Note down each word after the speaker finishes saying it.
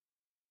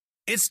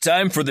It's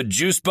time for the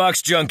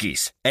Juicebox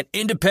Junkies, an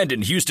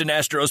independent Houston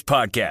Astros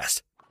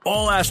podcast.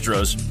 All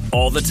Astros,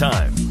 all the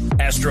time.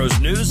 Astros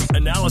news,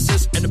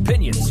 analysis, and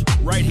opinions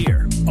right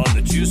here on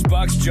the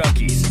Juicebox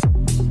Junkies.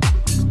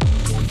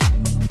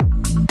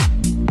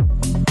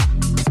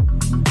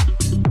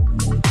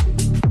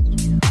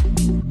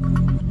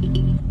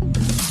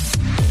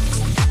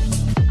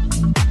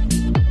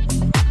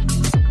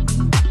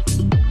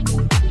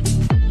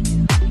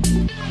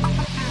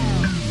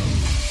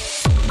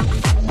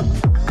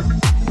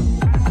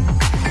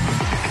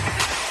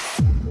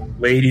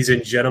 Ladies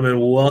and gentlemen,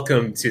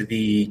 welcome to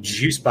the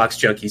Juicebox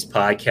Junkies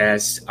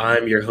podcast.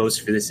 I'm your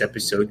host for this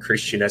episode,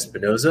 Christian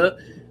Espinoza,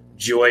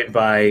 joined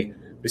by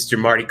Mr.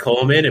 Marty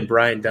Coleman and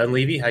Brian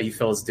Dunleavy. How you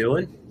fellas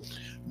doing?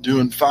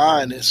 Doing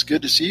fine. It's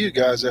good to see you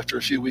guys after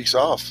a few weeks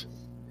off.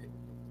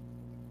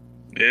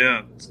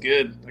 Yeah, it's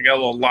good. I got a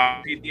little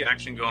live PD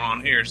action going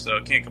on here, so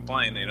I can't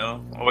complain,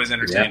 Always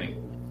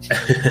entertaining.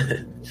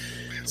 Yeah.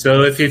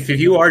 So if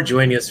you are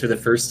joining us for the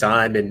first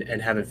time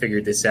and haven't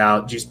figured this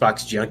out,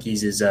 Juicebox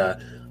Junkies is a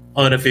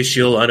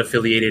unofficial,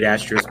 unaffiliated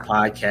Astros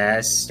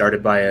podcast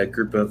started by a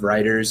group of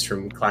writers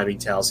from Climbing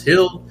Towels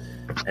Hill,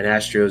 an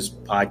Astros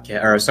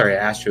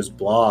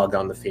blog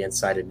on the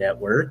Fansided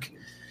Network.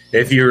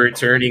 If you're a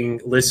returning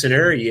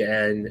listener,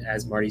 and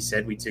as Marty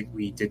said,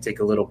 we did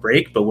take a little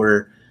break, but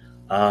we're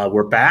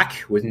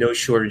back with no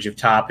shortage of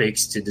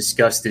topics to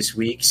discuss this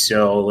week.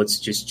 So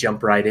let's just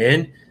jump right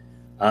in.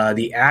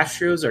 The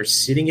Astros are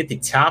sitting at the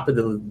top of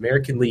the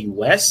American League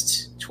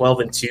West,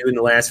 12-2 in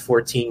the last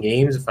 14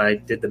 games, if I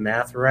did the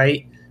math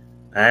right.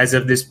 As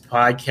of this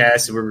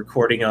podcast, we're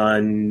recording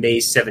on May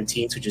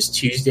 17th, which is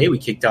Tuesday. We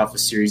kicked off a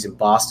series in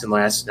Boston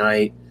last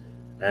night.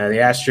 The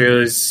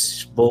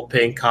Astros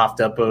bullpen coughed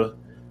up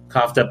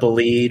a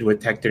lead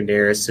with Hector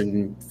Neris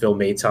and Phil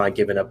Maton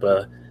giving up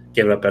a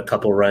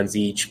couple runs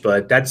each.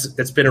 But that's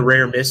been a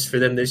rare miss for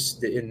them.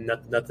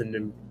 Nothing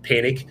to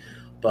panic.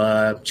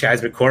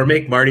 Chas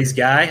McCormick, Marty's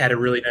guy, had a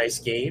really nice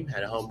game,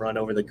 had a home run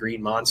over the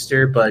Green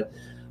Monster. But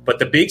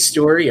the big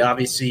story,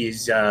 obviously,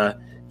 is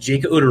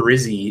Jake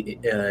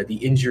Odorizzi, the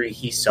injury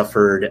he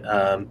suffered.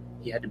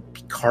 He had to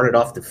be carted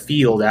off the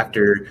field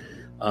after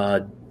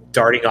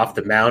darting off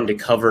the mound to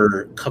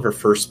cover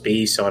first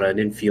base on an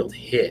infield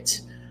hit.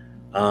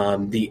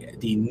 The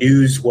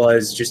news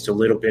was just a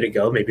little bit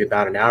ago, maybe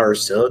about an hour or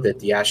so,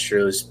 that the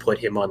Astros put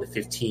him on the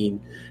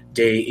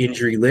 15-day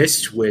injury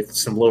list with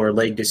some lower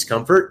leg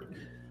discomfort.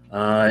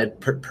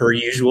 Per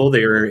usual,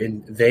 they were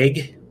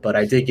vague, but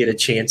I did get a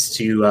chance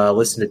to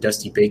listen to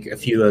a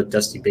few of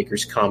Dusty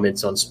Baker's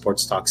comments on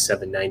Sports Talk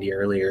 790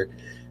 earlier.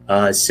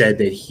 Said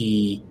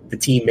that the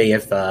team may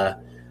have are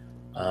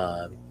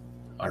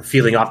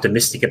feeling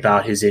optimistic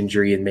about his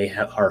injury and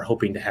are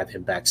hoping to have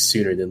him back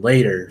sooner than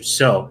later.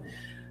 So,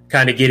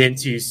 kind of get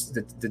into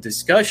the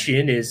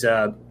discussion is.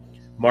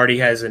 Marty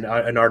has an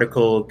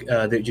article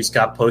that just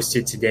got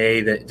posted today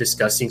that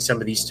discussing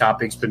some of these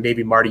topics, but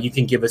maybe Marty, you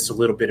can give us a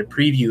little bit of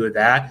preview of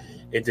that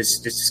and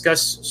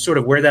discuss sort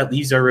of where that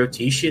leaves our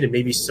rotation and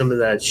maybe some of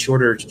the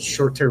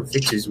short-term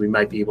fixes we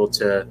might be able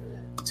to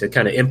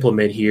kind of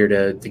implement here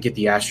to get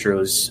the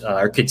Astros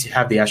or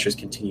have the Astros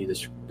continue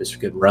this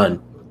good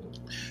run.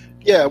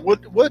 Yeah, what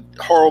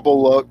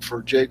horrible luck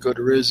for Jake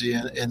Odorizzi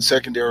and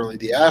secondarily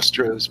the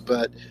Astros,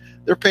 but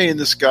they're paying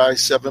this guy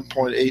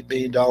 $7.8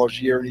 million a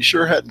year, and he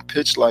sure hadn't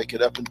pitched like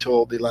it up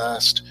until the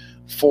last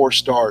 4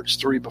 starts,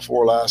 3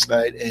 before last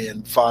night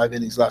and 5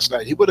 innings last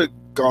night. He would have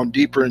gone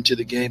deeper into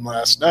the game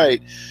last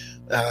night,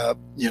 but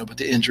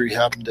the injury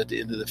happened at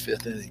the end of the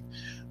 5th inning.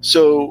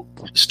 So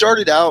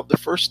started out the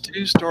first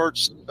 3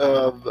 starts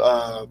of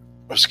the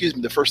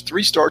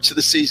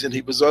season,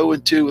 he was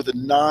 0-2 with a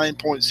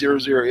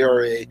 9.00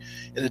 ERA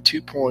and a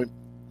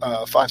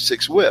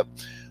 2.56 WHIP.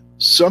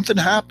 Something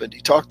happened.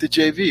 He talked to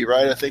JV,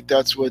 right? I think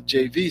that's what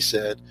JV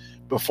said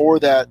before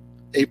that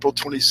April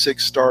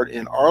 26th start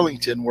in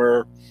Arlington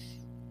where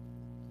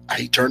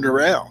he turned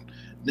around.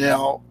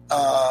 Now,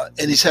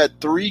 and he's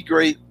had 3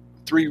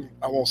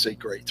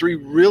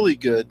 really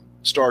good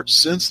starts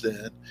since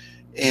then.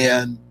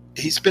 And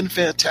he's been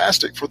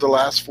fantastic for the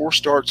last 4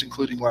 starts,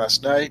 including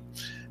last night.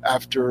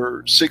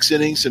 After 6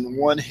 innings and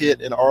 1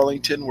 hit in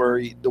Arlington, where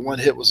the 1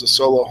 hit was a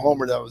solo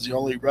homer, that was the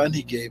only run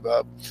he gave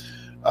up.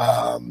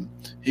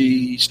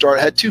 He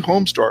had 2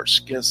 home starts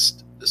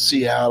against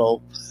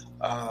Seattle.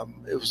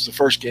 It was the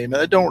first game,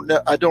 and I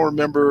don't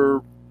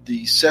remember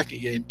the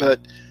second game,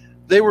 but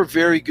they were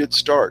very good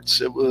starts.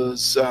 It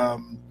was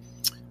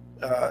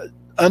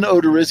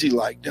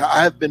un-Odorizzi-like. Now,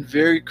 I have been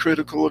very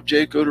critical of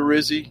Jake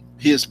Odorizzi.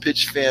 He has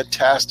pitched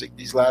fantastic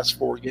these last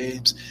 4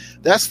 games.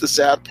 That's the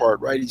sad part,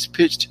 right? He's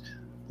pitched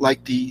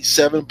like the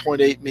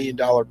 $7.8 million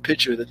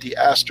pitcher that the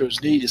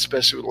Astros need,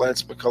 especially with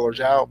Lance McCullers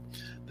out.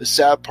 The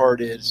sad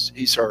part is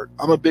he's hurt.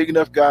 I'm a big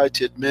enough guy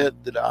to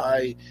admit that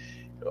I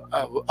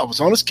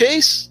was on his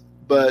case,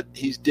 but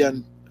he's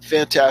done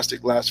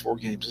fantastic last 4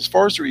 games. As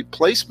far as the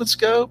replacements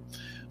go,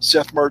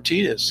 Seth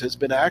Martinez has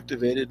been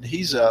activated and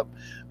he's up.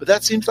 But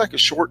that seems like a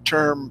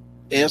short-term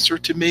answer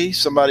to me,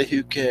 somebody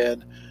who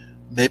can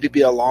maybe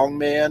be a long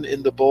man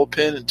in the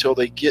bullpen until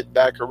they get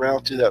back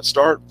around to that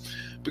start.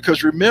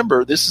 Because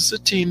remember, this is a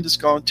team that's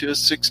gone to a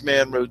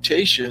 6-man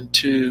rotation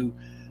to,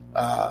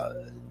 I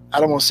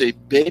don't want to say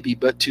baby,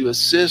 but to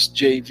assist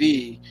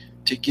JV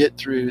to get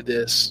through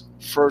this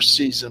first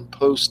season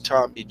post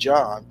Tommy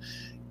John.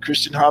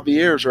 Christian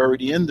Javier is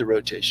already in the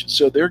rotation,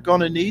 so they're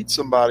going to need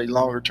somebody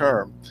longer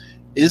term.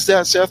 Is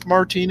that Seth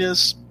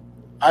Martinez?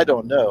 I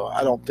don't know.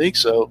 I don't think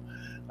so.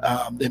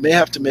 They may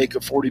have to make a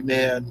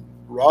 40-man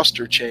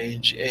roster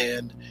change,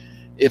 and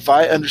if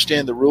I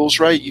understand the rules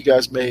right, you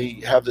guys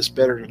may have this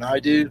better than I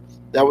do.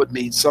 That would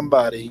mean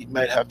somebody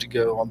might have to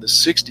go on the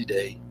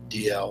 60-day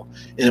DL,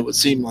 and it would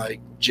seem like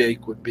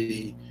Jake would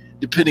be,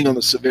 depending on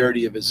the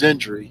severity of his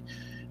injury.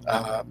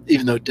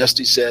 Even though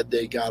Dusty said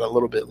they got a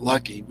little bit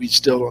lucky, we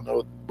still don't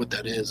know what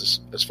that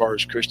is as far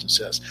as Christian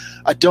says.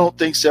 I don't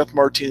think Seth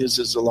Martinez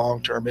is the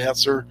long-term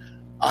answer.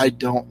 I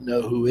don't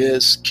know who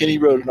is. Kenny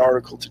wrote an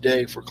article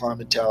today for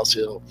Climbing Taos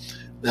Hill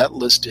that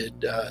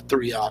listed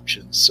 3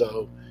 options.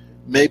 So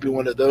maybe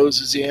one of those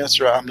is the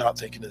answer. I'm not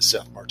thinking it's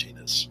Seth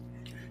Martinez.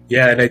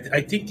 Yeah, and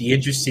I think the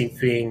interesting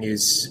thing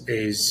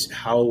is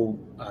how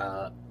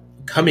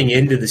coming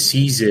into the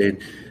season,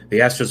 the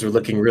Astros were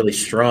looking really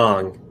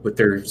strong with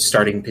their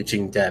starting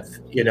pitching depth.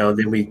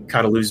 Then we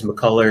kind of lose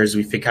McCullers.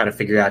 We kind of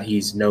figure out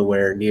he's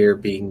nowhere near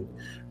being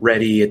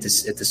ready at the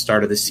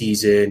start of the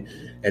season.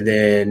 And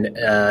then,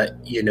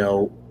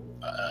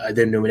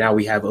 then now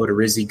we have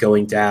Odorizzi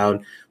going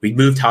down. We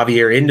moved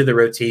Javier into the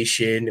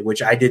rotation,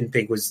 which I didn't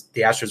think was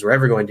the Astros were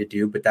ever going to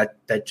do, but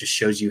that just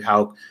shows you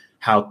how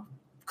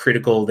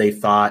critical they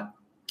thought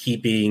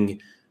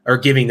keeping or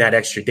giving that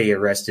extra day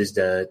of rest is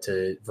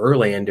to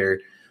Verlander.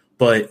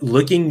 But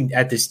looking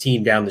at this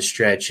team down the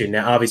stretch, and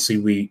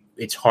obviously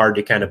it's hard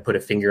to kind of put a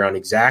finger on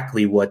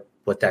exactly what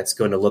that's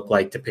going to look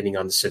like depending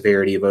on the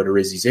severity of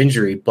Odorizzi's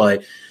injury.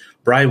 But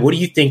Brian, what do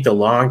you think the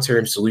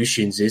long-term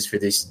solutions is for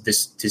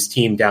this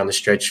team down the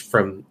stretch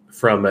from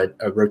a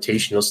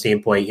rotational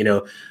standpoint?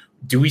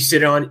 Do we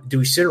sit around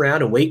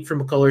and wait for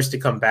McCullers to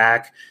come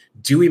back?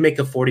 Do we make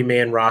a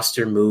 40-man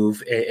roster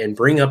move and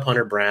bring up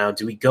Hunter Brown?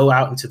 Do we go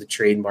out into the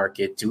trade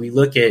market? Do we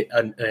look at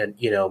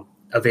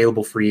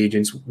available free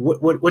agents?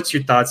 What's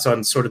your thoughts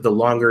on sort of the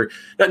longer,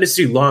 not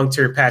necessarily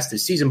long-term past the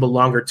season, but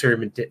longer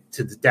term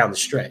down the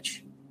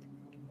stretch?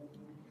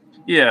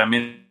 Yeah, I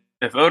mean,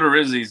 if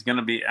Odorizzi is going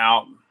to be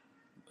out,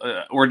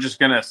 we're just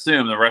going to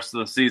assume the rest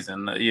of the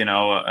season.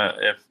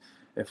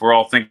 If we're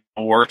all thinking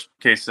worst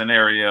case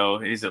scenario,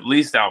 he's at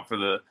least out for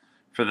the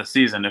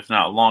season, if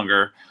not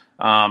longer.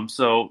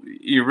 So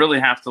you really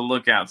have to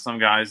look at some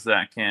guys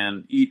that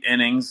can eat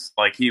innings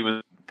like he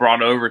was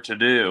brought over to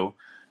do,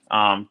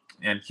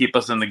 and keep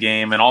us in the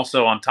game. And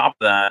also on top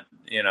of that,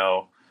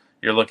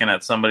 you're looking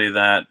at somebody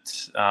that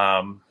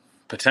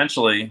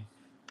potentially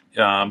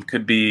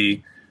could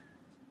be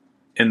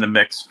in the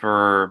mix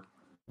for,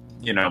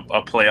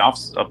 a playoff,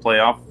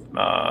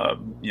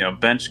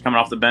 bench, coming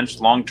off the bench,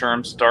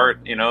 long-term start,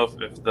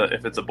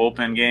 if it's a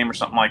bullpen game or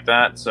something like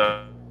that.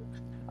 So,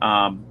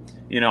 I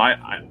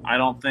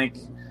don't think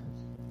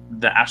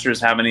the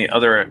Astros have any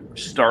other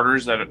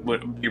starters that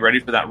would be ready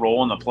for that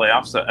role in the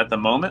playoffs at the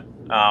moment.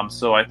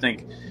 So I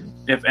think,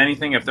 if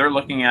anything, if they're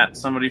looking at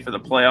somebody for the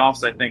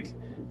playoffs, I think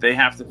they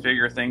have to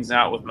figure things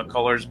out with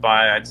McCullers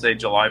by, I'd say,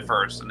 July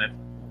 1st. And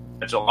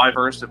if July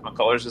 1st, if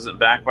McCullers isn't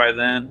back by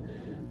then,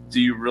 do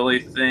you really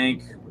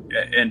think,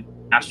 and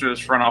Astros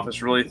front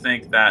office really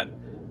think that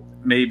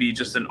maybe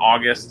just an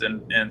August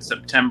and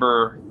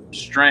September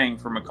string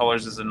for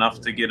McCullers is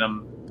enough to get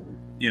him,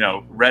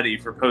 ready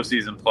for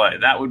postseason play?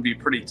 That would be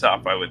pretty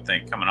tough, I would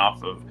think, coming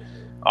off of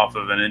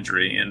an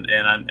injury, and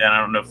I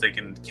don't know if they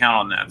can count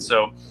on that.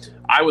 So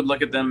I would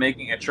look at them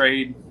making a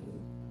trade.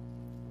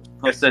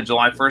 Like I said,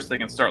 July 1st, they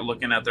can start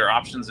looking at their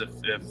options if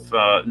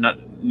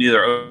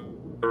neither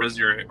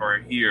Odorizzi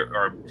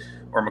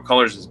or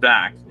McCullers is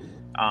back.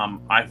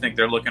 I think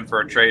they're looking for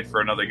a trade for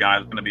another guy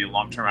that's going to be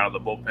long-term out of the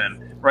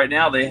bullpen. Right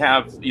now they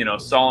have,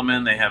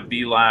 Solomon, they have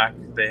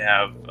Belak, they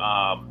have,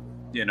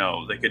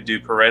 they could do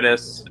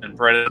Paredes, and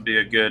Paredes would be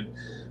a good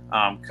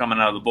coming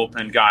out of the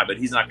bullpen guy, but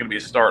he's not going to be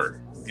a starter.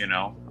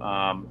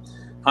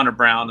 Hunter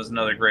Brown is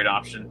another great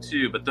option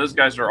too, but those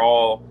guys are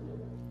all,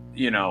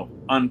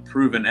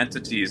 unproven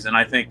entities. And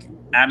I think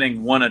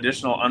adding one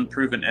additional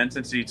unproven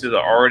entity to the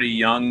already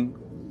young,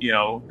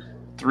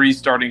 3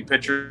 starting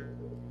pitchers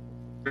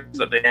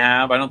that they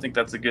have, I don't think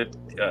that's a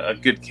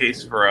good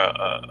case for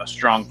a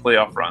strong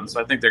playoff run. So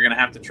I think they're going to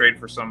have to trade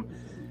for some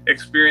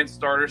experienced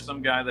starter,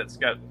 some guy that's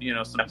got,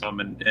 some of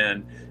them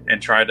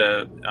and try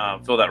to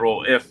fill that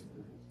role if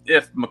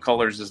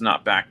McCullers is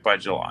not back by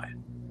July.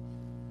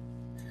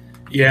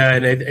 Yeah,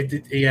 and I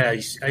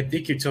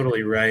think you're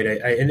totally right.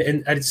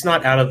 And it's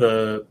not out of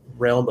the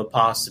realm of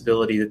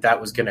possibility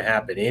that was going to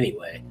happen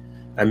anyway.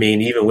 I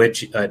mean, even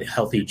with a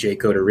healthy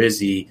Jake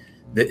Odorizzi,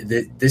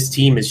 this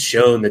team has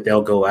shown that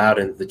they'll go out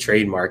into the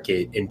trade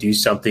market and do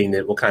something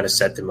that will kind of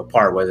set them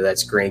apart, whether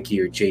that's Greinke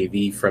or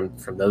JV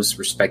from those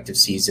respective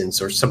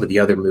seasons, or some of the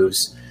other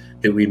moves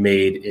that we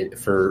made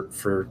for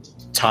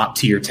top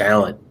tier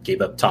talent, gave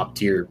up top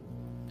tier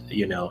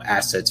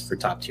assets for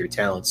top tier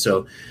talent.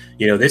 So,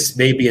 this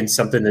may be in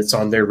something that's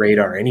on their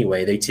radar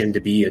anyway. They tend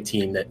to be a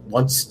team that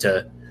wants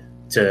to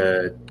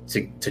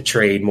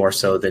trade more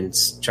so than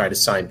try to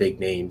sign big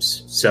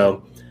names.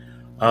 So,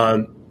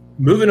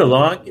 moving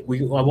along,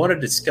 I want to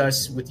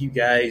discuss with you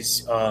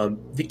guys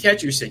the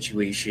catcher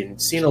situation.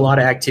 Seeing a lot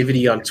of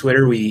activity on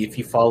Twitter. If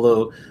you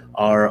follow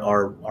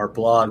our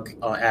blog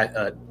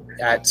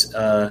at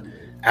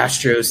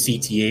Astros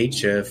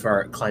CTH for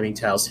our Climbing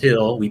Tiles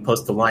Hill, we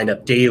post the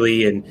lineup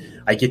daily, and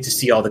I get to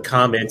see all the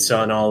comments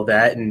on all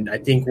that. And I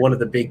think one of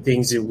the big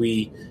things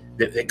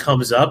that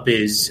comes up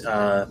is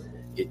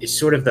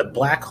sort of the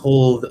black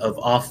hole of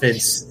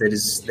offense that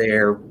is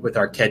there with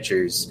our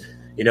catchers.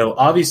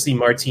 Obviously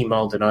Martin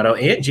Maldonado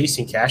and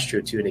Jason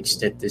Castro to an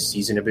extent this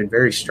season have been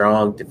very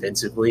strong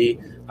defensively.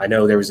 I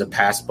know there was a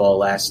pass ball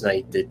last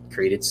night that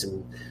created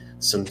some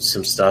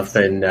stuff,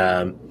 and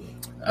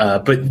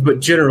but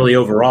generally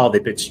overall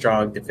they've been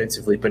strong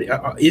defensively. But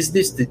is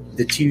this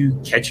the two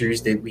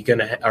catchers that we're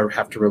gonna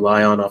have to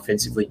rely on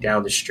offensively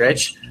down the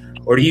stretch,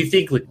 or do you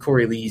think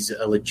Corey Lee's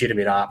a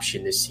legitimate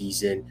option this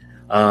season?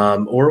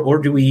 Or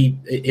do we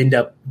end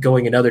up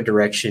going another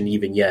direction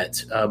even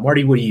yet?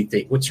 Marty, what do you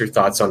think? What's your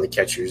thoughts on the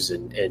catchers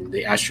and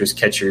the Astros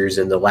catchers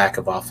and the lack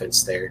of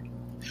offense there?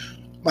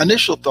 My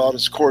initial thought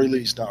is Corey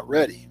Lee's not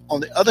ready.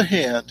 On the other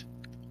hand,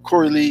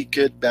 Corey Lee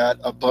could bat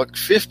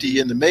 $150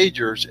 in the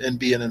majors and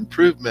be an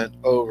improvement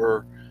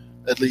over,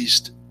 at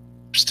least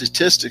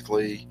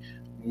statistically,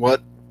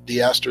 what the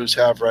Astros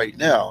have right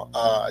now.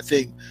 I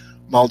think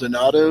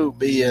Maldonado,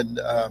 me and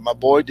my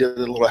boy did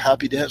a little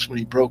happy dance when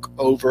he broke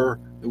over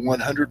the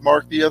 100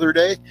 mark the other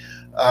day.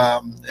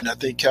 And I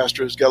think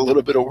Castro's got a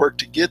little bit of work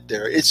to get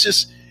there. It's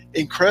just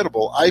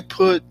incredible. I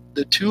put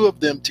the two of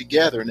them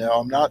together. Now,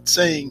 I'm not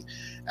saying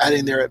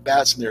adding their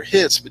at-bats and their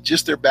hits, but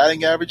just their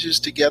batting averages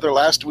together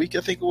last week,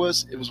 I think it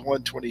was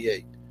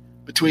 128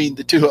 between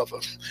the two of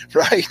them,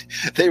 right?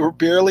 They were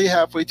barely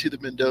halfway to the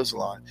Mendoza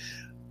line.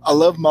 I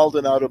love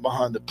Maldonado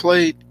behind the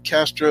plate.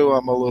 Castro,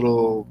 I'm a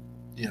little,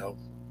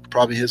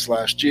 probably his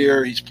last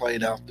year. He's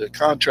playing out the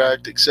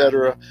contract,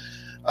 etc.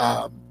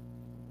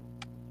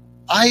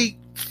 I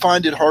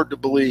find it hard to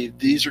believe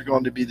these are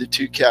going to be the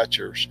two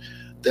catchers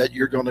that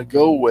you're going to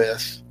go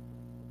with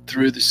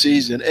through the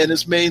season, and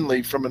it's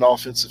mainly from an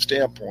offensive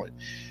standpoint.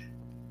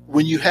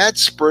 When you had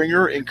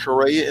Springer and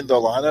Correa in the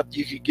lineup,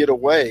 you could get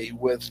away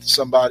with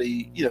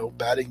somebody,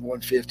 batting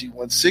 150,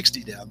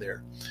 160 down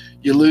there.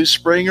 You lose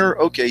Springer,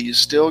 okay, you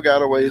still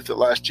got away with it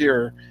last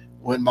year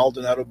when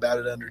Maldonado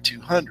batted under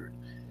 200.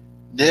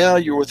 Now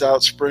you're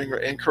without Springer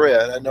and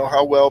Correa. And I know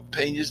how well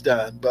Pena's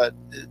done, but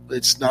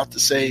it's not the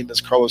same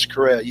as Carlos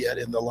Correa yet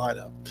in the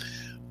lineup.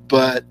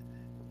 But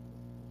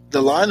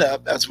the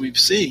lineup, as we've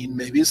seen,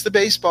 maybe it's the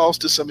baseballs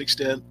to some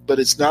extent, but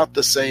it's not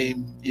the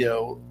same,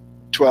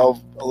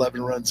 12,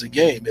 11 runs a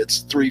game. It's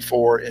 3,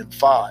 4, and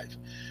 5.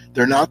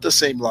 They're not the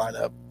same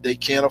lineup. They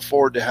can't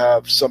afford to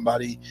have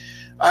somebody.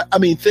 I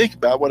mean, think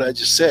about what I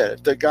just said.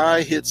 If the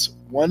guy hits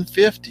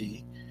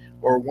 150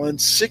 or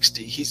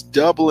 160, he's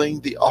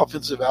doubling the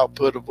offensive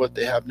output of what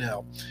they have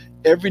now.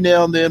 Every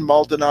now and then,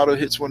 Maldonado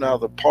hits one out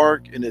of the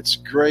park, and it's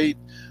great,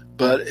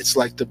 but it's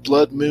like the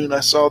blood moon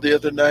I saw the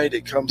other night.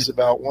 It comes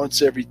about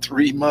once every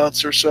 3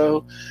 months or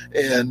so,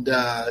 and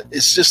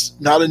it's just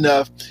not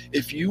enough.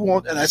 If you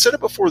want, and I said it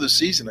before the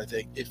season, I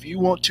think, if you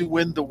want to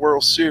win the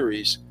World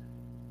Series,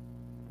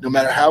 no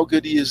matter how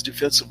good he is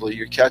defensively,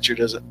 your catcher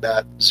doesn't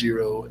bat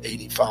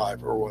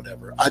 0.85 or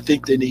whatever. I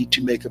think they need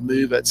to make a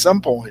move at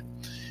some point,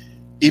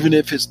 even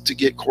if it's to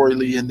get Corey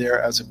Lee in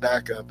there as a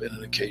backup and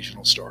an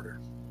occasional starter.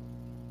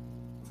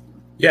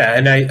 Yeah,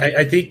 and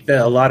I think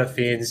that a lot of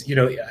fans,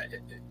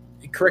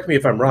 correct me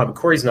if I'm wrong, but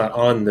Corey's not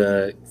on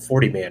the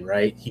 40-man,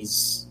 right?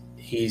 He's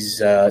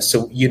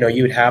so, you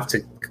would have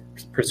to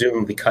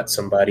presumably cut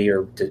somebody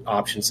or to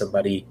option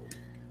somebody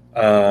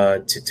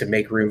to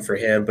make room for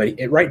him. But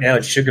right now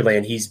in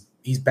Sugarland,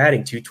 he's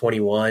batting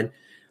 .221.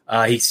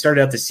 He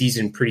started out the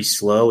season pretty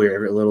slow,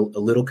 or a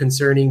little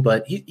concerning,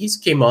 but he's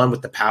came on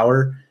with the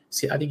power.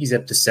 See, I think he's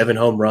up to 7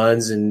 home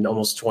runs and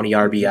almost 20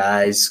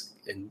 RBIs,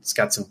 and it's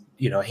got some,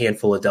 a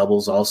handful of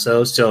doubles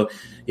also. So,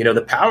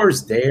 the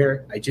power's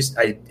there. I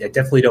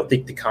definitely don't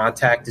think the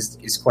contact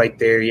is quite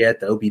there yet.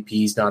 The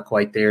OBP is not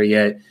quite there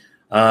yet.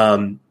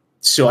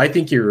 So I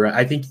think you're right.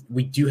 I think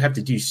we do have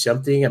to do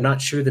something. I'm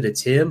not sure that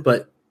it's him,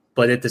 but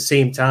at the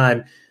same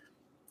time,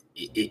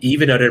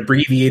 even an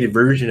abbreviated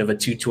version of a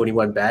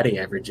 221 batting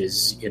average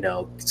is,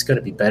 it's going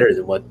to be better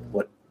than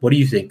what do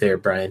you think there,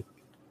 Brian?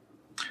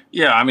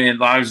 Yeah, I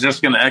mean, I was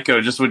just going to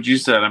echo just what you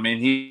said. I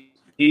mean,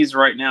 he's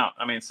right now,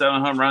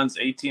 7 home runs,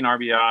 18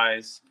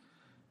 RBIs.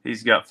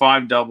 He's got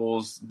 5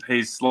 doubles.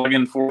 He's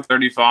slugging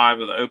 .435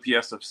 with an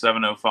OPS of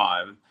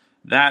 .705.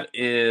 That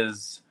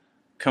is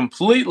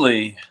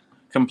completely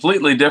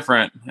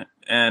different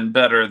and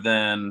better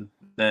than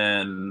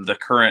the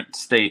current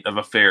state of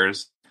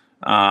affairs,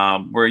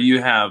 where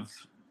you have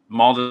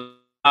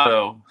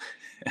Maldonado,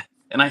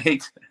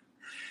 and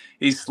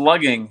he's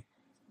slugging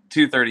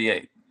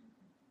 .238.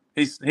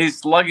 He's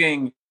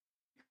slugging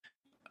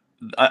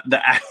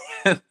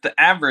the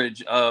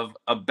average of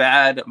a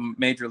bad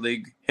major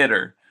league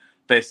hitter,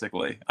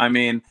 basically. I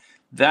mean,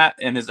 that,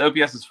 and his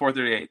OPS is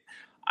 438.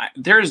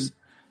 There's,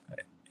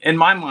 in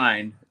my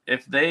mind,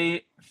 if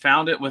they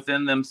found it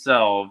within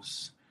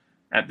themselves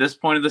at this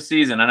point of the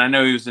season, and I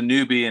know he was a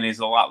newbie and he's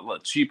a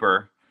lot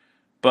cheaper,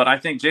 but I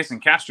think Jason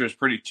Castro is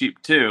pretty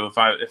cheap too.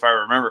 If I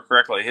remember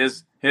correctly,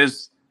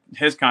 his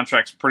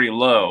contract's pretty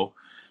low.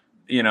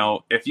 You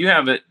know, if you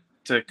have it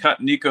to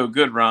cut Nico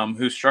Goodrum,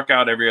 who struck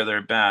out every other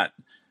at bat,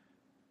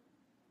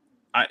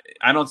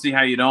 I don't see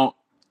how you don't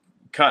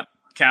cut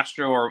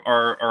Castro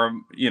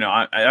or you know,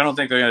 I don't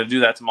think they're going to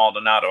do that to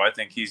Maldonado. I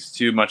think he's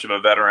too much of a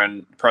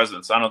veteran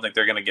presence. I don't think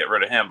they're going to get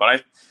rid of him.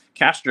 But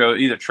Castro,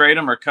 either trade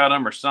him or cut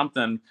him or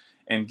something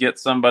and get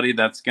somebody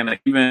that's going to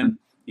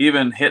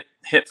even hit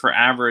for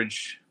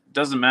average.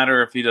 Doesn't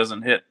matter if he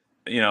doesn't hit,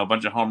 you know, a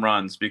bunch of home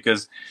runs,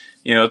 because,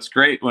 you know, it's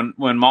great when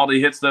Maldi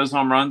hits those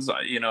home runs.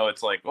 You know,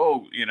 it's like,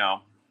 oh, you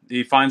know,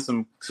 he finds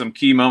some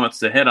key moments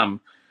to hit them,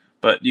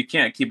 but you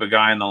can't keep a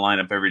guy in the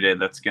lineup every day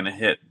that's going to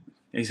hit.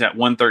 He's at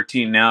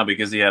 113 now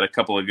because he had a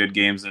couple of good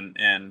games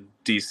in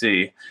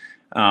DC.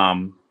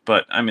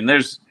 But I mean,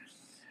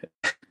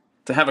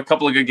 to have a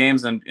couple of good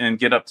games and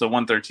get up to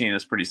 113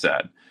 is pretty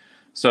sad.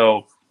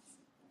 So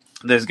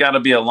there's got to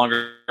be a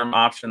longer term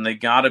option. They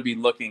got to be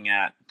looking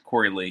at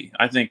Corey Lee.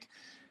 I think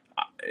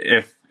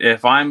if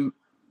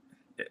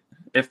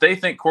they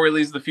think Corey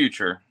Lee's the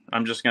future,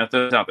 I'm just going to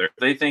throw this out there. If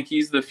they think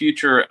he's the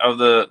future of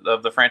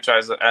the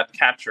franchise at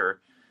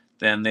catcher,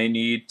 then they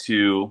need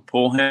to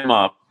pull him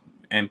up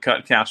and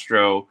cut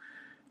Castro,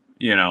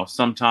 you know,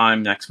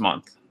 sometime next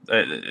month.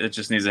 It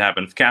just needs to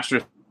happen. If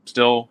Castro's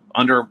still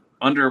under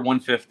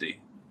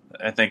 150,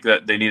 I think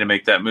that they need to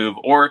make that move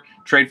or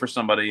trade for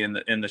somebody in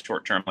the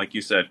short term, like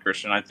you said,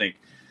 Christian. I think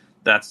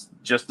that's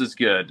just as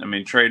good. I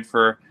mean, trade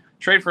for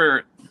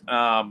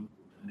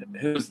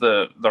who's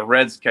the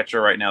Reds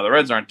catcher right now? The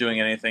Reds aren't doing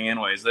anything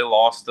anyways. They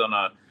lost throwing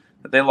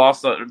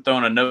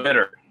a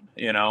no-hitter.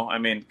 You know, I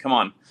mean, come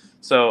on.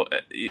 So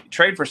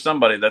trade for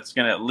somebody that's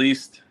going to at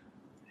least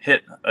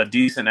hit a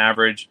decent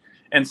average,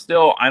 and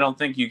still, I don't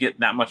think you get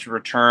that much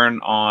return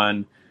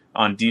on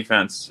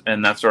defense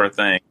and that sort of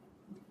thing.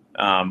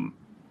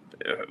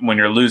 When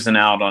you're losing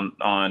out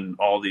on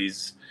all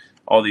these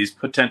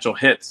potential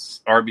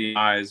hits,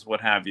 RBIs,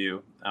 what have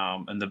you,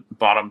 and the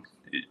bottom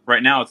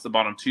right now, it's the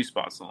bottom two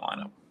spots in the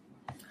lineup.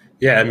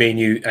 Yeah, I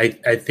mean,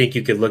 I think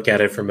you could look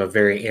at it from a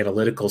very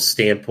analytical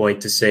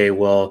standpoint to say,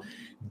 well,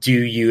 do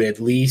you at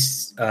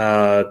least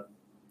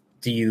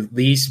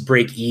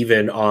break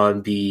even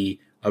on the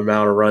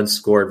amount of runs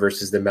scored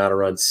versus the amount of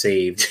runs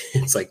saved?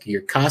 It's like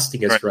you're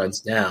costing us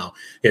runs now.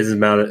 His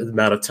amount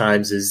of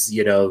times is,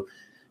 you know,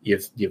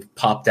 you've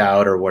popped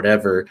out or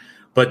whatever.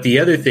 But the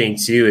other thing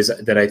too is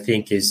that I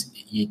think is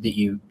that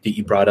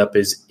you brought up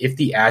is if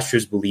the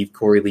Astros believe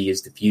Corey Lee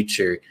is the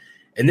future,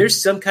 and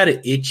there's some kind of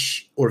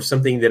itch or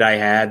something that I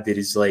have that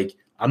is like,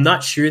 I'm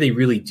not sure they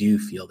really do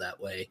feel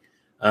that way.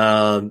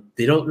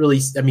 They don't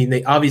really. I mean,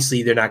 they're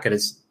not going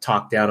to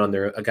talk down on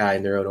a guy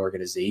in their own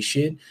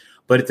organization,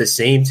 but at the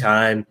same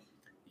time,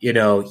 you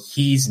know,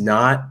 he's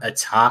not a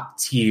top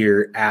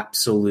tier,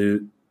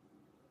 absolute,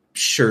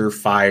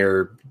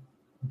 surefire,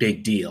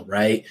 big deal,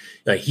 right?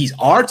 Like, he's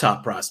our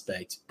top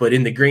prospect, but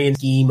in the grand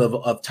scheme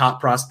of top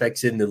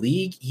prospects in the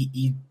league,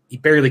 he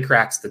barely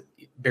cracks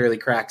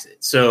it.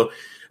 So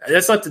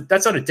that's not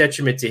a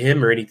detriment to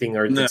him or anything,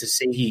 or to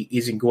say he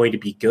isn't going to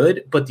be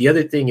good. But the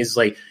other thing is,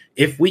 like,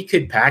 if we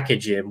could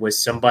package him with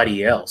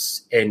somebody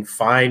else and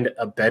find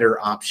a better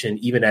option,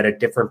 even at a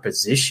different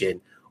position,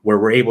 where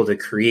we're able to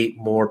create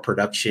more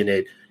production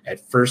at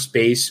first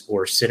base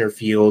or center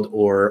field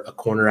or a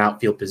corner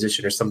outfield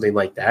position or something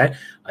like that,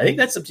 I think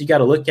that's something you got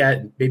to look at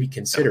and maybe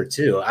consider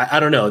too. I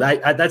don't know.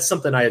 That's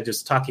something I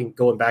just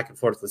going back and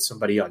forth with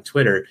somebody on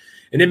Twitter,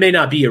 and it may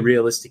not be a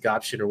realistic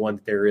option or one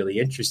that they're really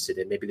interested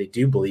in. Maybe they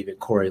do believe in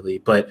Corey Lee,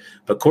 but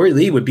Corey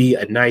Lee would be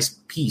a nice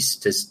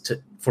piece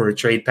for a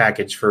trade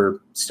package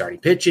for starting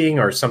pitching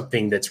or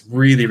something that's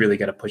really, really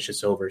going to push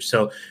us over.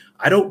 So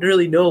I don't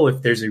really know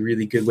if there's a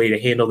really good way to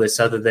handle this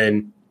other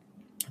than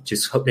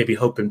just maybe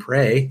hope and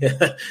pray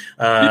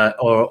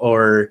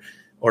or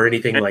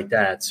anything like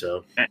that.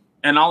 So,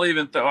 and I'll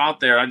even throw out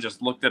there, I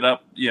just looked it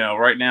up, you know,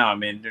 right now. I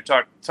mean, you're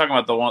talking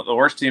about the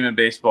worst team in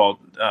baseball,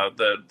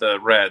 the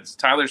Reds.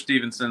 Tyler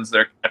Stevenson's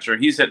their catcher.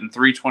 He's hitting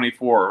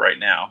 324 right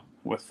now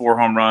with 4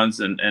 home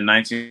runs and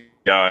 19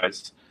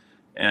 guys.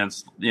 And,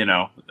 you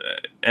know,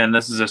 and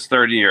this is his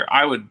third year.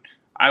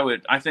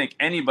 I think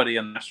anybody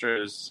in the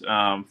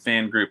Astros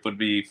fan group would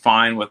be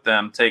fine with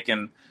them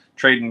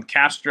trading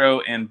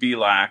Castro and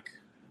Bielak,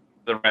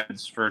 the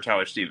Reds, for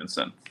Tyler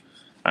Stevenson.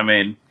 I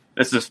mean,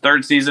 this is his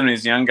third season.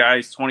 He's a young guy.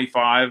 He's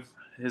 25.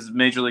 His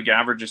major league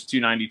average is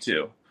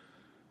 292.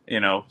 You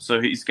know,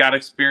 so he's got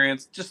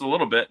experience just a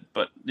little bit,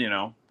 but, you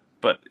know,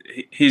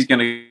 he's going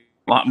to get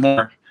a lot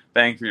more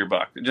bang for your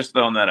buck. Just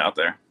throwing that out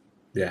there.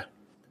 Yeah,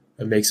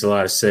 that makes a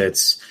lot of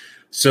sense.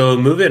 So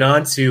moving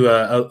on to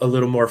a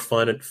little more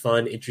fun,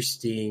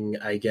 interesting,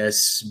 I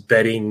guess,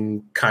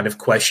 betting kind of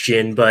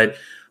question. But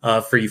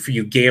for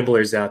you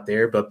gamblers out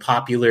there. But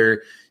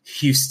popular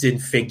Houston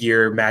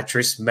figure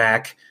Mattress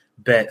Mac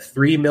bet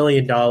 $3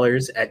 million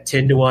at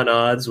 10-1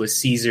 odds with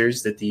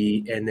Caesars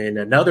and then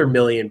another $1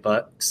 million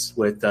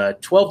with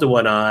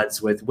 12-1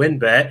 odds with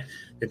WinBet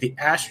that the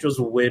Astros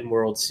will win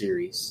World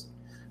Series.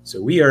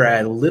 So we are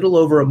a little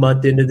over a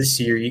month into the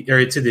series, or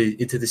into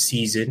the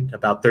season,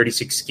 about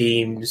 36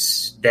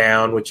 games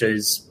down, which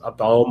is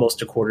about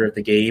almost a quarter of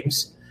the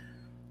games.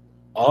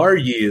 Are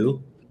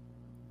you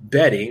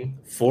betting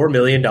 $4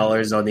 million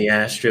on the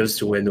Astros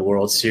to win the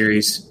World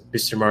Series,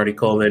 Mr. Marty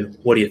Coleman?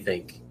 What do you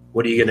think?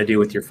 What are you going to do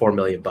with your $4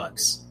 million?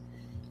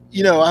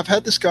 I've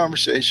had this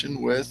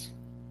conversation with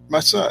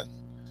my son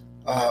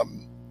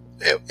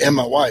and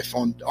my wife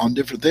on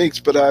different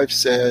things, but I've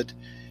said,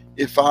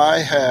 if I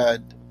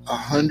had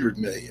 $100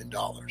 million,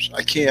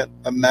 I can't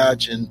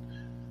imagine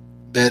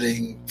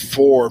betting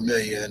 $4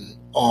 million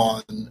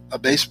on a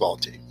baseball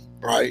team.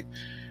 Right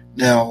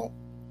now,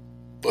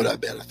 would I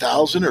bet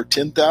 1,000 or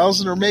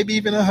 10,000 or maybe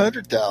even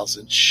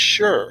 100,000?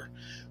 Sure,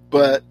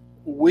 but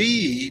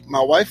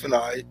my wife and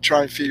I,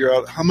 try and figure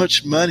out how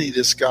much money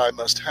this guy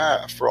must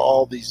have for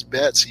all these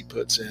bets he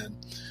puts in.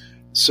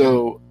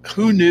 So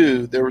who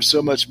knew there was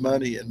so much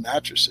money in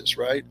mattresses,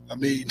 right? I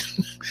mean,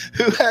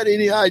 who had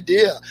any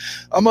idea?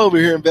 I'm over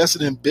here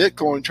investing in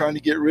Bitcoin trying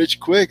to get rich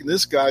quick, and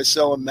this guy's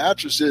selling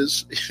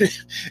mattresses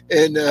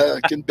and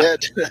can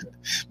bet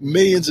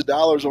millions of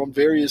dollars on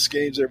various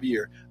games every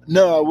year.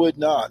 No, I would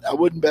not. I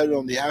wouldn't bet it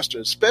on the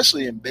Astros,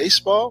 especially in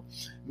baseball.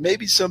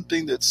 Maybe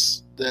something that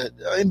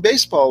in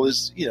baseball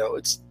is,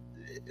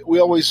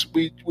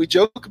 we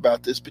joke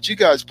about this, but you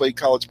guys play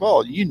college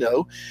ball.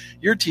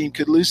 Your team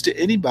could lose to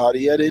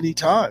anybody at any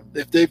time.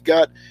 If they've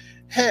got,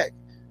 heck,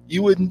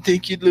 you wouldn't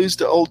think you'd lose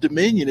to Old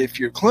Dominion if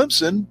you're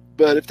Clemson,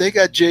 but if they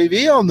got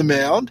JV on the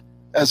mound,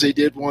 as they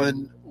did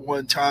one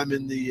time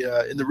in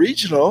the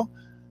regional,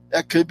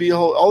 that could be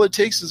all it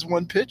takes is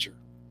one pitcher,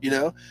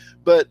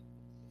 But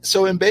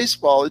so in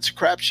baseball, it's a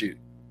crapshoot.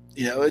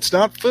 It's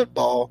not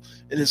football,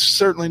 and it's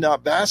certainly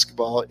not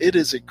basketball. It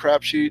is a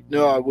crapshoot.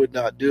 No, I would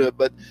not do it.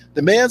 But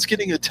the man's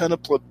getting a ton of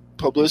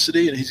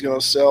publicity, and he's going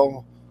to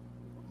sell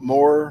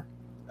more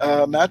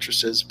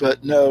mattresses.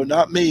 But no,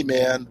 not me,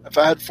 man. If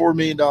I had $4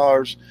 million,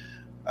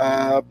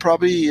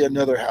 probably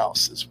another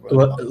house as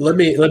well. Let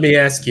me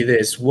ask you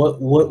this: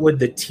 what would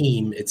the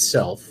team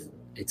itself,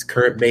 its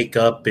current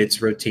makeup,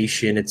 its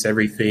rotation, its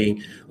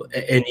everything,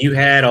 and you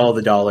had all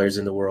the dollars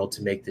in the world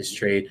to make this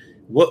trade?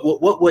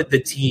 What would the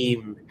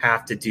team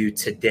have to do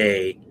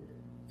today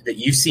that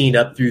you've seen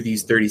up through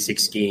these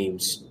 36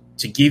 games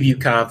to give you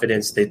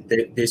confidence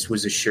that this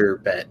was a sure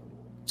bet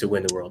to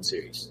win the World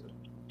Series?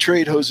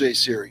 Trade Jose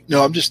Siri.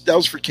 No, that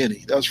was for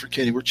Kenny.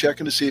 We're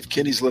checking to see if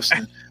Kenny's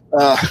listening.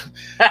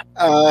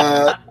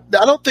 I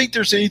don't think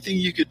there's anything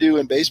you could do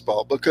in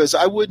baseball, because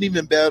I wouldn't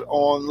even bet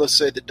on, let's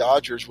say, the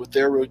Dodgers with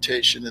their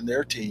rotation and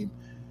their team,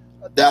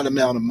 that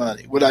amount of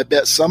money. Would I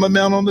bet some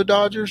amount on the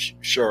Dodgers?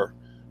 Sure.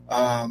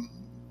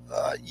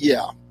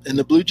 Yeah. And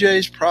the Blue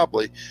Jays,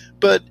 probably.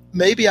 But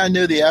maybe I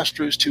know the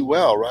Astros too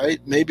well, right?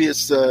 Maybe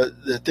it's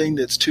the thing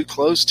that's too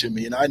close to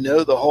me, and I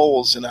know the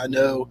holes, and I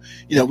know,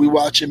 we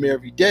watch them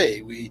every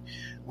day. We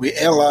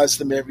analyze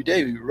them every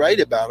day. We write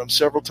about them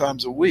several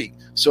times a week.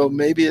 So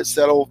maybe it's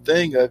that old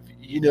thing of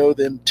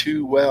them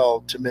too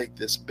well to make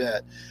this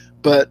bet.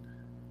 But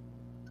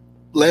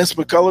Lance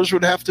McCullers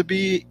would have to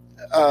be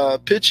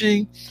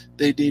pitching.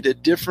 They need a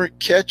different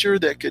catcher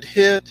that could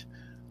hit.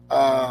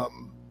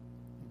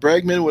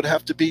 Bregman would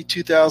have to be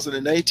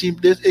 2018.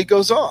 It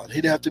goes on.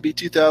 He'd have to be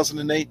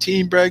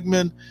 2018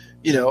 Bregman.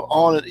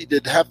 On it,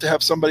 he'd have to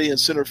have somebody in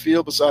center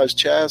field besides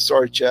Chaz.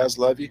 Sorry, Chaz,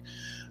 love you.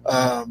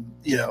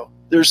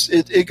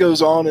 It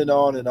goes on and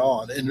on and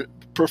on. And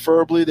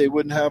preferably they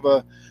wouldn't have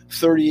a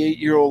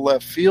 38-year-old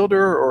left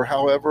fielder, or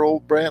however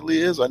old Brantley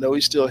is. I know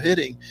he's still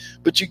hitting,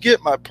 but you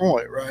get my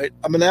point, right?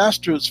 I'm an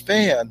Astros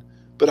fan,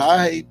 but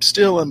I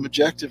still am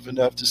objective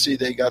enough to see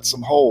they got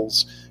some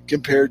holes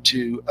compared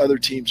to other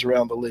teams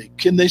around the league.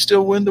 Can they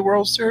still win the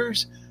World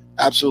Series?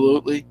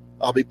 Absolutely.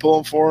 I'll be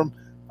pulling for them.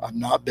 I'm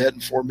not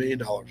betting $4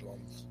 million on them.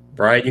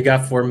 Brian, you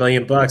got $4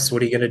 million.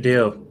 What are you going to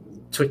do?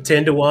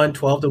 10-1,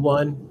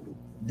 12-1?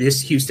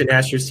 This Houston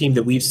Astros team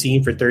that we've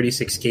seen for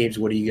 36 games,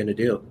 what are you going to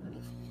do?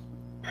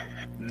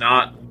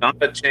 Not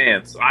a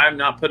chance. I'm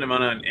not putting him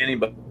on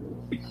anybody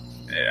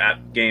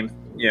at game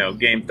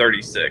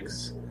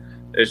 36.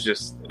 It's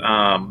just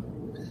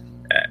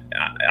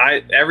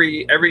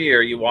every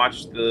year you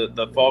watch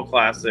the Fall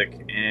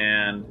Classic,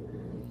 and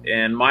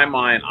in my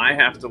mind, I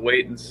have to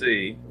wait and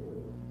see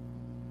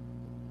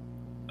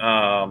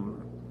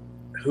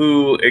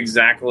who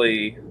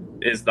exactly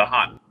is the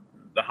hot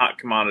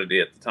commodity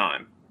at the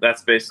time.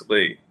 That's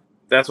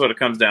what it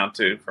comes down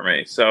to for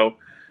me. So,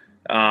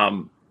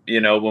 when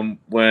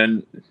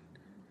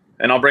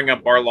and I'll bring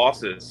up our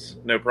losses,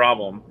 no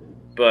problem.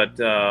 But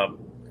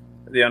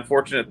the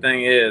unfortunate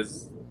thing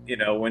is,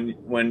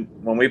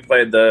 when we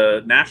played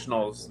the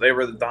Nationals, they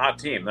were the hot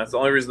team. That's the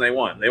only reason they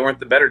won. They weren't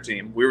the better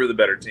team. We were the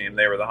better team.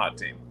 They were the hot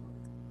team.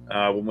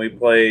 When we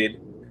played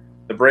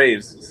the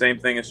Braves, same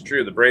thing is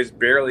true. The Braves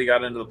barely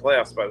got into the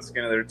playoffs by the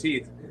skin of their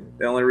teeth.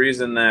 The only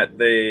reason that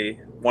they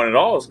won it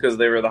all is because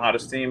they were the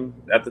hottest team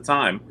at the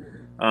time.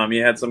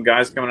 You had some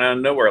guys coming out of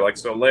nowhere like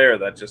Soler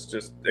that just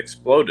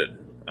exploded.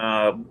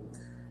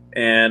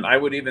 And I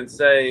would even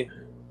say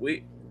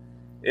we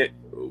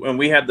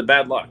had the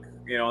bad luck,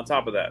 on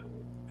top of that.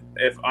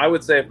 If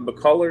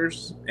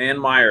McCullers and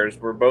Myers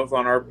were both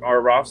on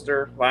our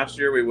roster last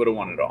year, we would have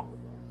won it all.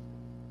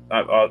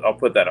 I'll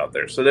put that out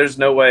there. So there's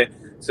no way.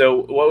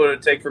 So what would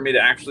it take for me to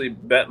actually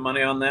bet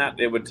money on that?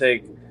 It would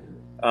take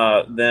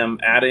them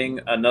adding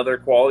another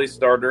quality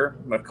starter,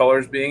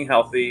 McCullers being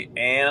healthy,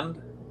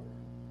 and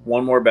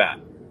one more bat.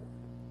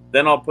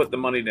 Then I'll put the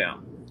money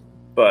down.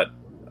 But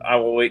I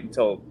will wait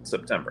until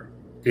September.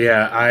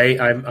 Yeah,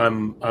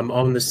 I'm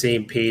on the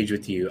same page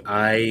with you.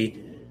 I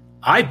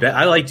bet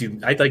I like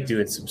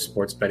doing some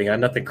sports betting.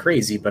 I'm nothing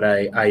crazy, but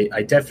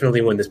I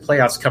definitely, when the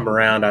playoffs come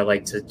around, I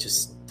like to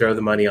just throw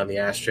the money on the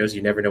Astros.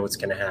 You never know what's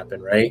going to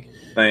happen, right?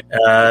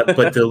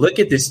 But to look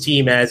at this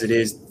team as it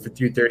is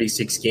through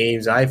 36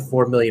 games, I have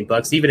 $4 million.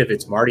 Even if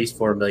it's Marty's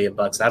 $4 million,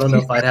 I don't know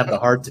if I'd have the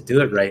heart to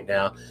do it right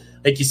now.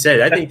 Like you said,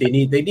 I think they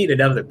need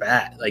another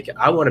bat. Like,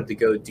 I want them to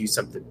go do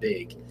something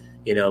big.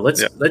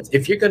 Let's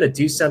if you're going to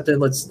do something,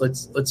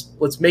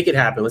 let's make it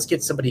happen. Let's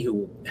get somebody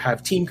who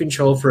have team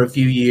control for a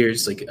few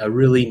years, like a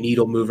really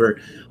needle mover.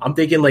 I'm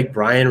thinking like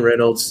Brian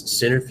Reynolds,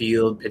 center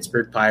field,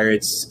 Pittsburgh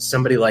Pirates,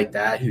 somebody like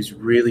that who's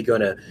really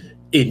going to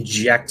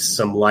inject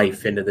some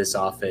life into this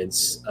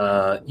offense.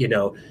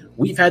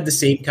 We've had the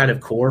same kind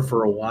of core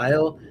for a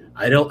while.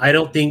 I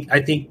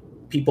think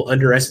people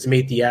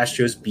underestimate the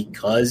Astros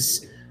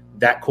because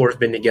that core's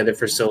been together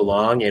for so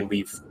long, and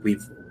we've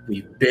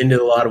been to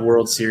a lot of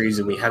World Series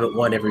and we haven't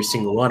won every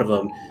single one of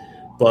them.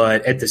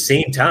 But at the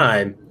same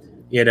time,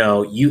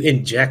 you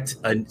inject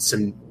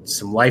some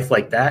life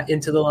like that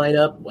into the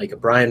lineup, like a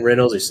Brian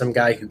Reynolds or some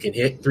guy who can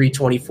hit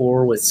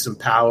 324 with some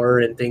power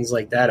and things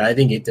like that. I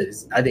think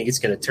it's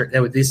going to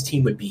turn. This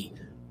team would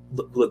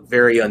look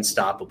very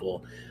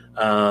unstoppable.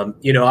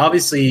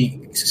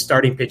 Obviously,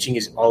 starting pitching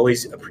is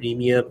always a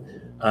premium.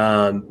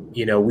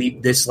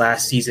 This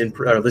last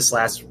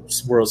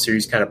World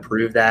Series kind of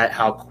proved that,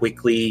 how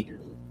quickly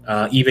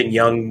even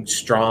young,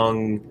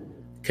 strong,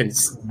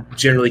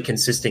 generally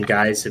consistent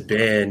guys have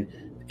been.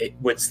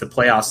 Once the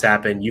playoffs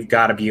happen, you've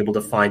got to be able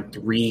to find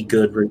three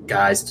good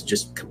guys to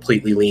just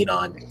completely lean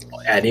on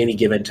at any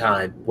given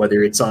time,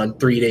 whether it's on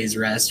 3 days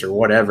rest or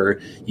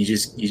whatever. You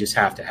just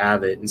have to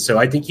have it. And so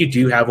I think you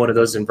do have one of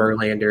those in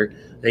Verlander.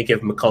 I think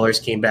if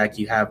McCullers came back,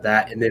 you have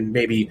that. And then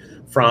maybe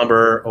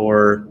Framber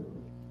or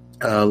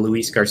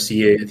Luis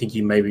Garcia. I think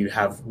you maybe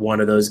have one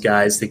of those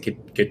guys that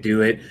could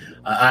do it.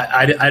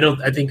 I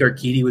think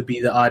Urquidy would be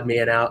the odd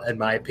man out, in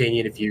my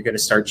opinion. If you're going to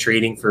start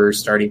trading for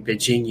starting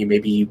pitching,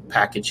 you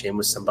package him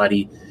with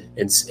somebody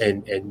and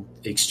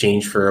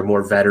exchange for a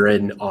more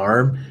veteran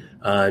arm.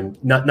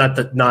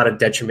 Not a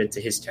detriment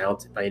to his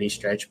talent by any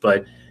stretch,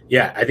 but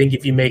yeah, I think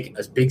if you make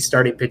a big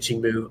starting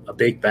pitching move, a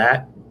big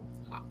bat,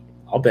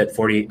 I'll bet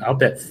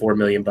 $4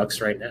 million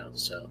right now.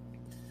 So,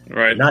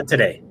 right, not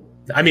today.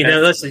 I mean,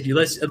 unless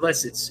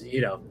it's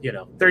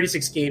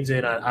 36 games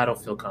in, I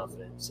don't feel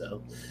confident.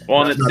 So,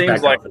 well, and it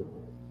seems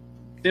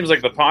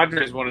like the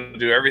Padres want to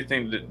do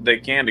everything that they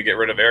can to get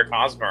rid of Eric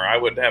Hosmer. I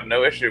would have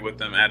no issue with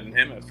them adding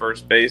him at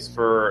first base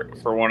for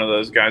one of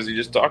those guys you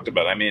just talked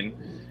about. I mean,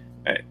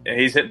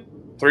 he's hit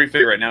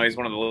 350 right now. He's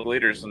one of the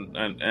leaders in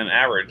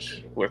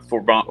average with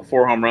four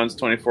home runs,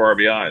 24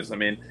 RBIs. I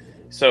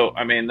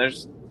mean,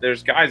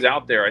 there's guys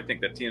out there I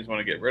think that teams want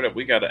to get rid of.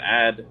 We got to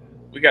add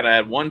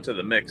one to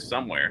the mix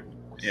somewhere.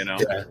 Yeah.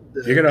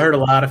 You're going to hurt a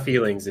lot of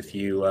feelings if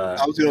you.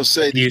 I was going to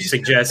say you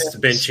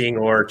suggest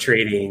benching or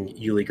trading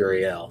Yuli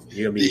Gurriel.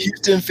 The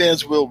Houston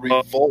fans will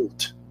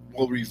revolt.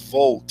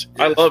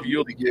 I love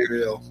Yuli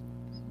Gurriel.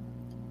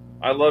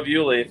 I love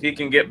Yuli. If he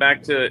can get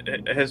back to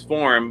his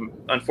form,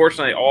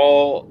 unfortunately,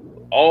 all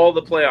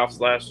the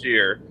playoffs last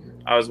year,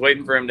 I was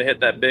waiting for him to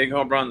hit that big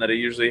home run that he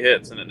usually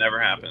hits, and it never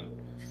happened.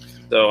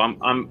 So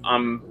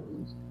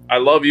I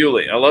love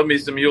Yuli. I love me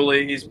some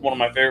Yuli. He's one of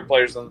my favorite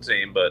players on the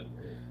team, but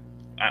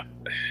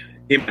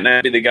he might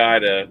not be the guy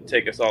to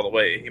take us all the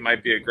way. He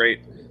might be a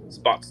great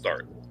spot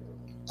start.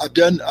 I've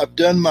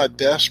done my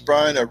best,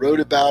 Brian. I wrote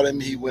about him.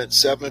 He went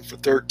 7 for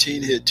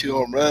 13, hit 2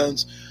 home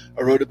runs.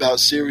 I wrote about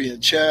Siri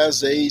and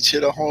Chaz. They each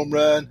hit a home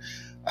run.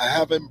 I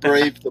haven't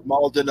braved the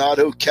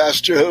Maldonado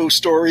Castro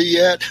story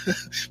yet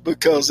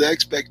because the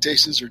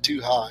expectations are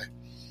too high.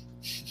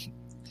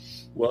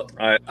 Well,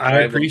 I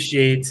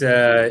appreciate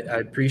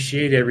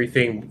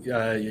everything,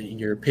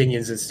 your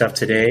opinions and stuff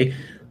today.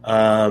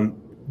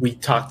 We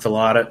talked a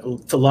lot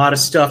of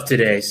stuff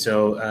today,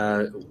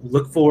 so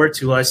look forward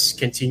to us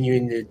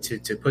continuing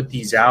to put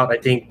these out. I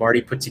think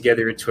Marty put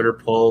together a Twitter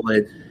poll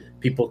that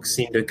people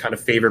seem to kind of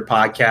favor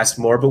podcasts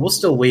more, but we'll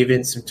still wave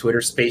in some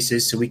Twitter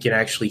spaces so we can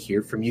actually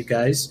hear from you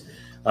guys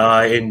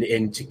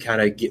and to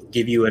kind of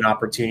give you an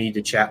opportunity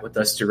to chat with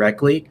us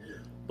directly.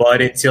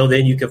 But until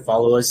then, you can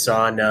follow us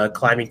on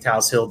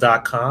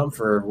climbingtaleshill.com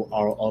for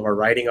all of our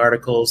writing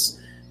articles.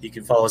 You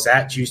can follow us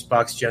at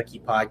Juicebox Junkie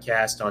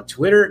Podcast on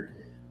Twitter.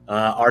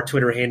 Our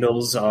Twitter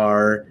handles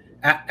are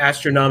at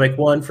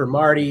Astronomic1 for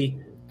Marty,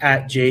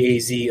 at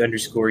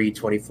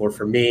JAZ_E24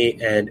 for me,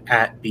 and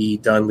at B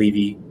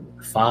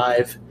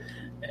Dunleavy5.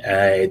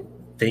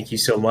 Thank you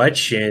so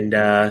much, and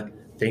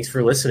thanks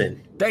for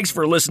listening. Thanks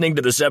for listening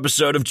to this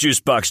episode of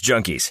Juicebox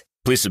Junkies.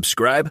 Please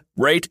subscribe,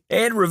 rate,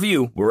 and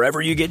review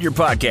wherever you get your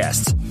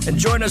podcasts. And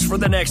join us for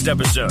the next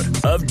episode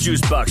of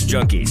Juicebox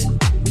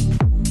Junkies.